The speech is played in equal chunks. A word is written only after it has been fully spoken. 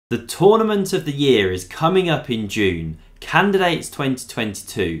The tournament of the year is coming up in June, Candidates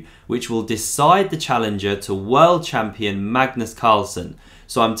 2022, which will decide the challenger to world champion Magnus Carlsen.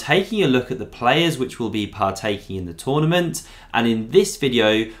 So I'm taking a look at the players which will be partaking in the tournament, and in this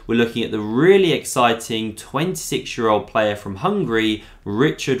video we're looking at the really exciting 26-year-old player from Hungary,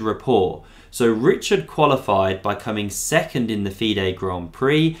 Richard Rapport. So Richard qualified by coming second in the FIDE Grand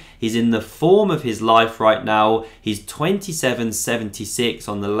Prix. He's in the form of his life right now. He's 27.76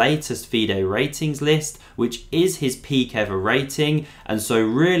 on the latest FIDE ratings list, which is his peak ever rating. And so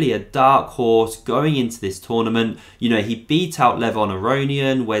really a dark horse going into this tournament. You know, he beat out Levon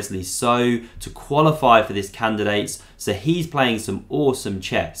Aronian, Wesley So to qualify for this candidates. So he's playing some awesome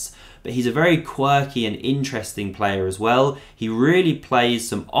chess. But he's a very quirky and interesting player as well. He really plays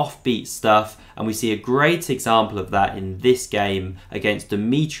some offbeat stuff, and we see a great example of that in this game against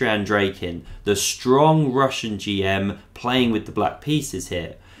Dmitry Andreikin, the strong Russian GM playing with the black pieces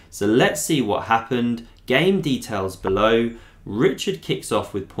here. So let's see what happened. Game details below. Richard kicks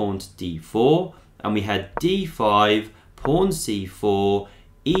off with pawn to d4, and we had d5, pawn c4,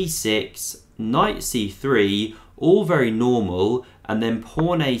 e6, knight c3, all very normal, and then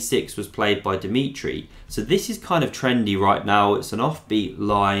pawn a6 was played by Dmitry. So this is kind of trendy right now. It's an offbeat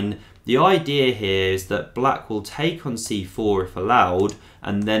line. The idea here is that black will take on c4 if allowed,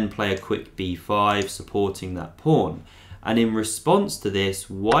 and then play a quick b5 supporting that pawn. And in response to this,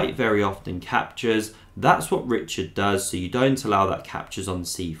 white very often captures. That's what Richard does, so you don't allow that captures on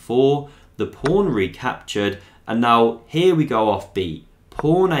c4. The pawn recaptured, and now here we go offbeat.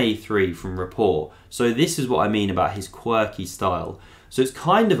 Pawn a3 from Rapport. So this is what I mean about his quirky style. So it's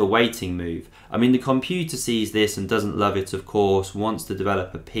kind of a waiting move. I mean, the computer sees this and doesn't love it, of course, wants to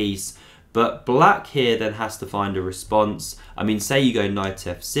develop a piece. But black here then has to find a response. I mean, say you go knight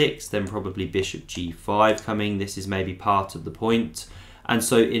f6, then probably bishop g5 coming. This is maybe part of the point. And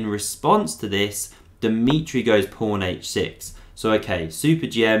so in response to this, Dmitry goes pawn h6. So okay, super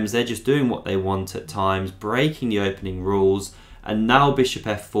GMs, they're just doing what they want at times, breaking the opening rules. And now bishop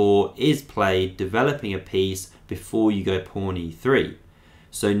f4 is played, developing a piece before you go pawn e3.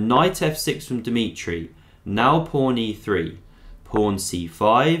 So knight f6 from Dmitry, now pawn e3, pawn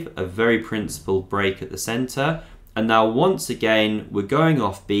c5, a very principled break at the center. And now once again, we're going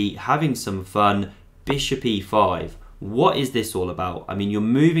offbeat, having some fun, bishop e5. What is this all about? I mean, you're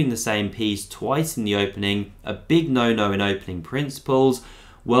moving the same piece twice in the opening, a big no-no in opening principles.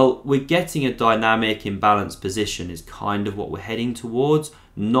 Well, we're getting a dynamic, imbalanced position is kind of what we're heading towards.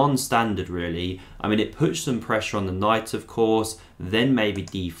 Non-standard, really. I mean, it puts some pressure on the knight, of course. Then maybe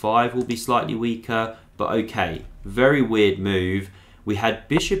d5 will be slightly weaker. But okay, very weird move. We had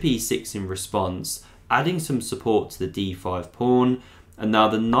bishop e6 in response, adding some support to the d5 pawn. And now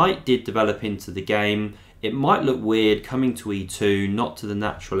the knight did develop into the game. It might look weird coming to e2, not to the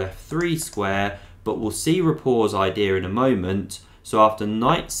natural f3 square. But we'll see Rapport's idea in a moment. So after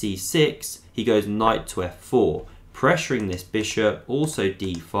knight c6, he goes knight to f4, pressuring this bishop, also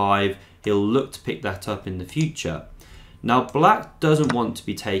d5. He'll look to pick that up in the future. Now black doesn't want to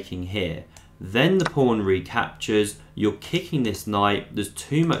be taking here. Then the pawn recaptures. You're kicking this knight. There's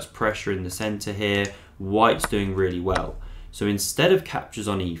too much pressure in the center here. White's doing really well. So instead of captures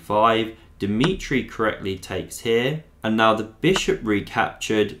on e5, Dmitry correctly takes here. And now the bishop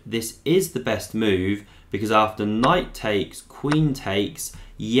recaptured. This is the best move, because after knight takes, queen takes,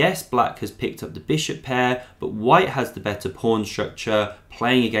 yes, black has picked up the bishop pair, but white has the better pawn structure,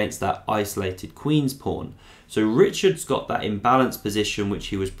 playing against that isolated queen's pawn. So Richard's got that imbalanced position which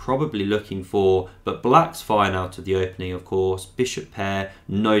he was probably looking for, but black's fine out of the opening, of course. Bishop pair,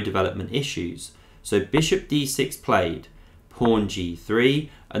 no development issues. So bishop d6 played, pawn g3,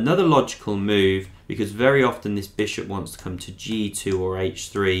 another logical move, because very often this bishop wants to come to g2 or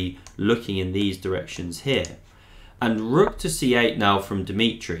h3, looking in these directions here. And rook to c8 now from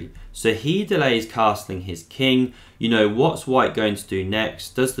Dmitry. So he delays castling his king. You know, what's white going to do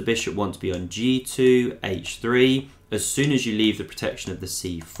next? Does the bishop want to be on g2, h3? As soon as you leave the protection of the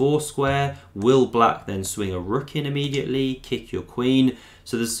c4 square, will black then swing a rook in immediately, kick your queen?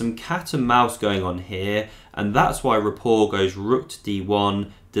 So there's some cat and mouse going on here, and that's why Rapport goes rook to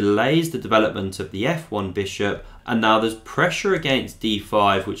d1, delays the development of the f1 bishop, and now there's pressure against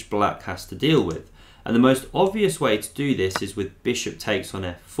d5 which black has to deal with. And the most obvious way to do this is with bishop takes on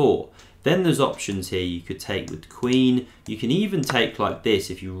f4. Then there's options here. You could take with queen. You can even take like this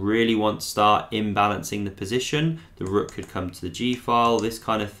if you really want to start imbalancing the position. The rook could come to the g file, this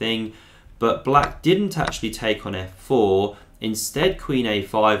kind of thing. But black didn't actually take on f4. Instead, queen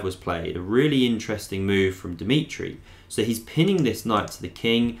a5 was played. A really interesting move from Dmitry. So he's pinning this knight to the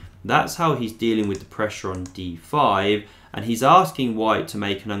king. That's how he's dealing with the pressure on d5. and he's asking white to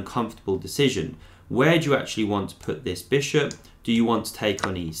make an uncomfortable decision. Where do you actually want to put this bishop? Do you want to take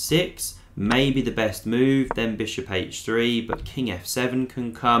on e6? Maybe the best move, then bishop h3, but king f7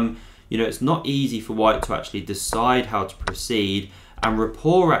 can come. You know, it's not easy for white to actually decide how to proceed, and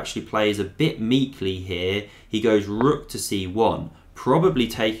Rapport actually plays a bit meekly here. He goes rook to c1, probably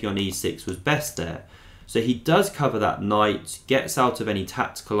taking on e6 was best there. So he does cover that knight, gets out of any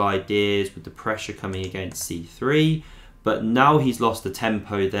tactical ideas with the pressure coming against c3, but now he's lost the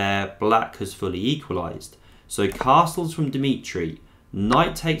tempo there. Black has fully equalised. So castles from Dmitry.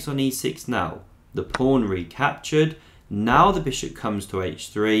 Knight takes on e6 now. The pawn recaptured. Now the bishop comes to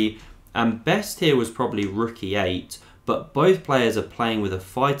h3, and best here was probably rook e8, but both players are playing with a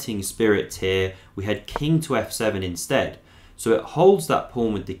fighting spirit here. We had king to f7 instead. So it holds that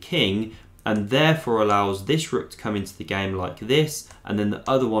pawn with the king, and therefore allows this rook to come into the game like this, and then the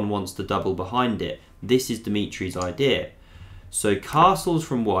other one wants to double behind it. This is Dmitry's idea. So castles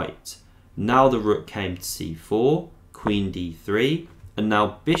from white. Now the rook came to c4, queen d3, and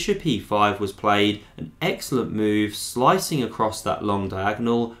now bishop e5 was played, an excellent move, slicing across that long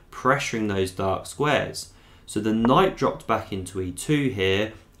diagonal, pressuring those dark squares. So the knight dropped back into e2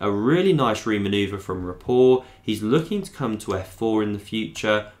 here, a really nice remaneuver from Rapport. He's looking to come to f4 in the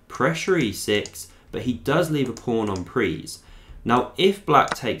future, pressure e6, but he does leave a pawn on prise. Now if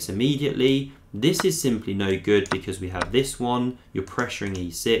black takes immediately, this is simply no good because we have this one, you're pressuring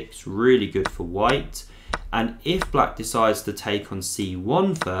e6, really good for white. And if black decides to take on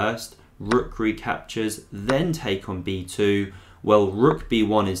c1 first, rook recaptures, then take on b2, well, rook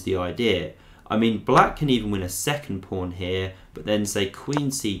b1 is the idea. I mean, black can even win a second pawn here, but then say queen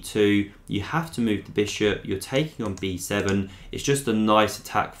c2, you have to move the bishop, you're taking on b7. It's just a nice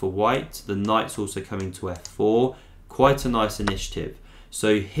attack for white. The knight's also coming to f4, quite a nice initiative.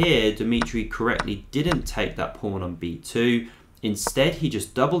 So here, Dmitry correctly didn't take that pawn on b2. Instead, he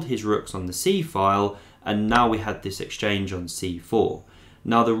just doubled his rooks on the c file, and now we had this exchange on c4.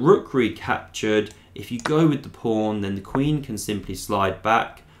 Now the rook recaptured. If you go with the pawn, then the queen can simply slide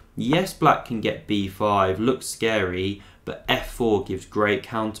back. Yes, black can get b5, looks scary, but f4 gives great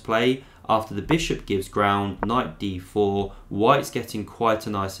counterplay. After the bishop gives ground, knight d4, white's getting quite a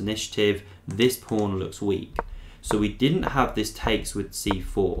nice initiative. This pawn looks weak. So we didn't have this takes with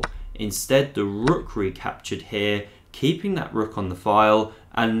c4. Instead, the rook recaptured here, keeping that rook on the file,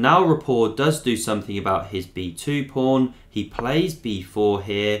 and now Rapport does do something about his b2 pawn. He plays b4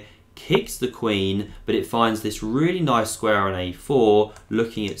 here, kicks the queen, but it finds this really nice square on a4,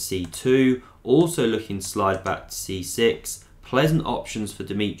 looking at c2, also looking to slide back to c6. Pleasant options for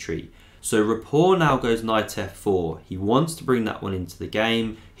Dmitry. So Rapport now goes knight f4. He wants to bring that one into the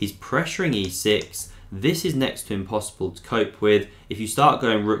game. He's pressuring e6. This is next to impossible to cope with. If you start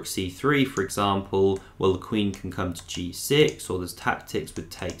going rook c3, for example, well, the queen can come to g6, or there's tactics with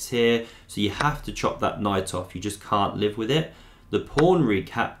takes here. So you have to chop that knight off. You just can't live with it. The pawn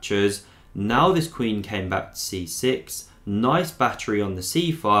recaptures. Now this queen came back to c6. Nice battery on the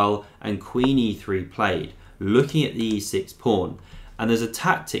c file, and queen e3 played, looking at the e6 pawn. And there's a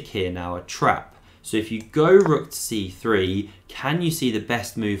tactic here now, a trap. So if you go rook to c3, can you see the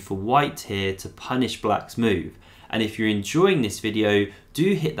best move for white here to punish black's move? And if you're enjoying this video,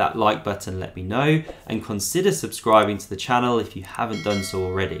 do hit that like button, let me know, and consider subscribing to the channel if you haven't done so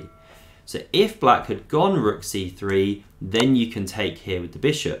already. So if black had gone rook c3, then you can take here with the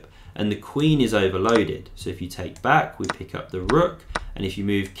bishop, and the queen is overloaded. So if you take back, we pick up the rook, and if you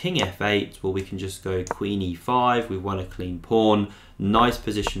move king f8, well, we can just go queen e5, we won a clean pawn. Nice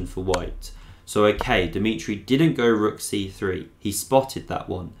position for white. So okay, Dmitry didn't go rook c3. He spotted that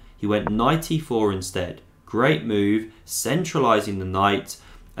one. He went knight e4 instead. Great move, centralizing the knight.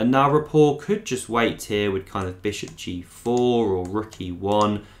 And now Rapport could just wait here with kind of bishop g4 or rook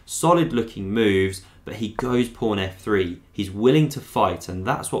e1. Solid looking moves, but he goes pawn f3. He's willing to fight, and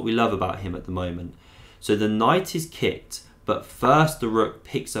that's what we love about him at the moment. So the knight is kicked, but first the rook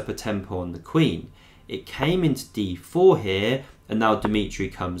picks up a tempo on the queen. It came into d4 here, and now Dmitry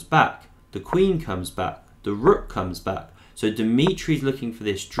comes back. The queen comes back, the rook comes back. So Dmitry's looking for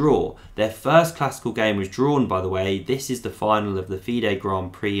this draw. Their first classical game was drawn, by the way. This is the final of the FIDE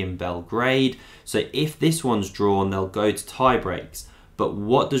Grand Prix in Belgrade. So if this one's drawn, they'll go to tie breaks. But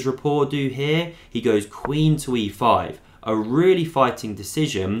what does Rapport do here? He goes queen to e5. A really fighting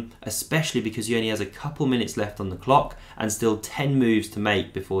decision, especially because he only has a couple minutes left on the clock and still 10 moves to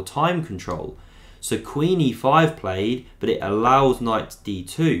make before time control. So queen e5 played, but it allows knight to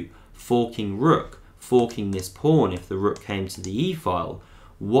d2. Forking rook, forking this pawn if the rook came to the e file.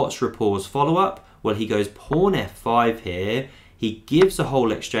 What's Rapport's follow-up? Well, he goes pawn f5 here. He gives a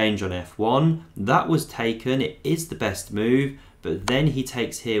whole exchange on f1. That was taken. It is the best move, but then he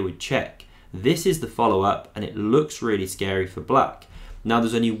takes here with check. This is the follow-up, and it looks really scary for black. Now,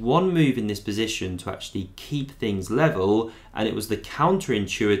 there's only one move in this position to actually keep things level, and it was the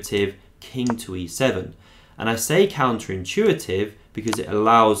counterintuitive king to e7. And I say counterintuitive because it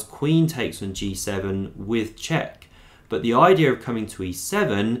allows queen takes on g7 with check. But the idea of coming to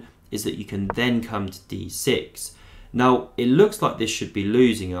e7 is that you can then come to d6. Now, it looks like this should be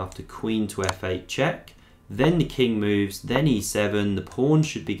losing after queen to f8 check. Then the king moves, then e7, the pawn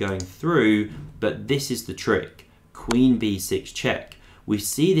should be going through, but this is the trick. Queen b6 check. We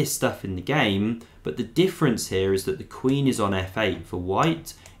see this stuff in the game, but the difference here is that the queen is on f8 for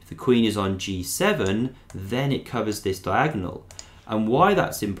white. If the queen is on g7, then it covers this diagonal. And why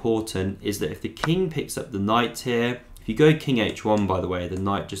that's important is that if the king picks up the knight here, if you go king h1, by the way, the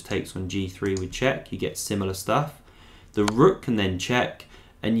knight just takes on g3 with check, you get similar stuff. The rook can then check,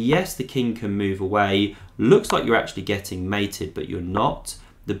 and yes, the king can move away. Looks like you're actually getting mated, but you're not.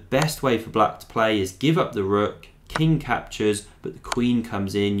 The best way for black to play is give up the rook, king captures, but the queen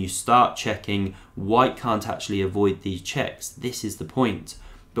comes in, you start checking. White can't actually avoid these checks. This is the point.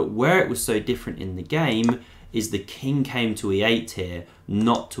 But where it was so different in the game is the king came to e8 here,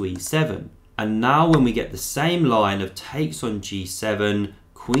 not to e7. And now when we get the same line of takes on g7,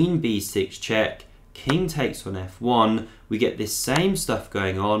 queen b6 check, king takes on f1, we get this same stuff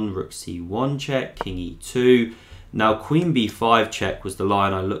going on, rook c1 check, king e2. Now queen b5 check was the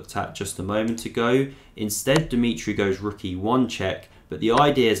line I looked at just a moment ago. Instead, Dmitry goes rook e1 check, but the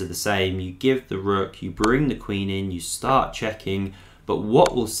ideas are the same. You give the rook, you bring the queen in, you start checking. But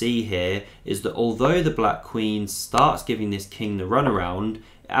what we'll see here is that although the black queen starts giving this king the runaround,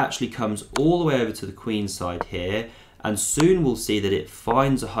 it actually comes all the way over to the queen side here, and soon we'll see that it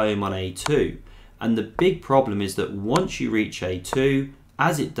finds a home on a2. And the big problem is that once you reach a2,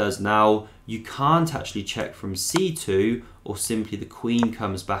 as it does now, you can't actually check from c2, or simply the queen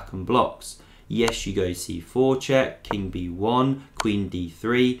comes back and blocks. Yes, you go c4 check, king b1, queen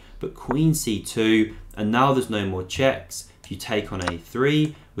d3, but queen c2, and now there's no more checks. If you take on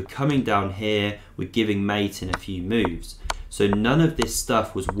a3, we're coming down here, we're giving mate in a few moves. So none of this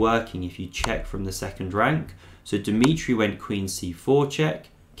stuff was working if you check from the second rank. So Dmitry went queen c4 check,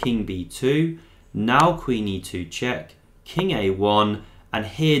 king b2, now queen e2 check, king a1, and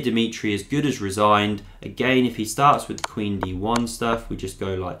here Dmitry is good as resigned. Again, if he starts with queen d1 stuff, we just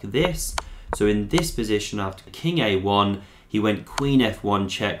go like this. So in this position, after king a1, he went queen f1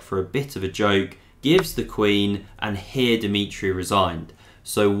 check for a bit of a joke, gives the queen, and here Dmitry resigned.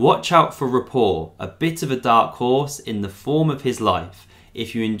 So watch out for Rapport, a bit of a dark horse in the form of his life.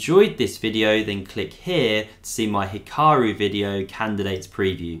 If you enjoyed this video, then click here to see my Hikaru video candidates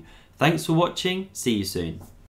preview. Thanks for watching, see you soon.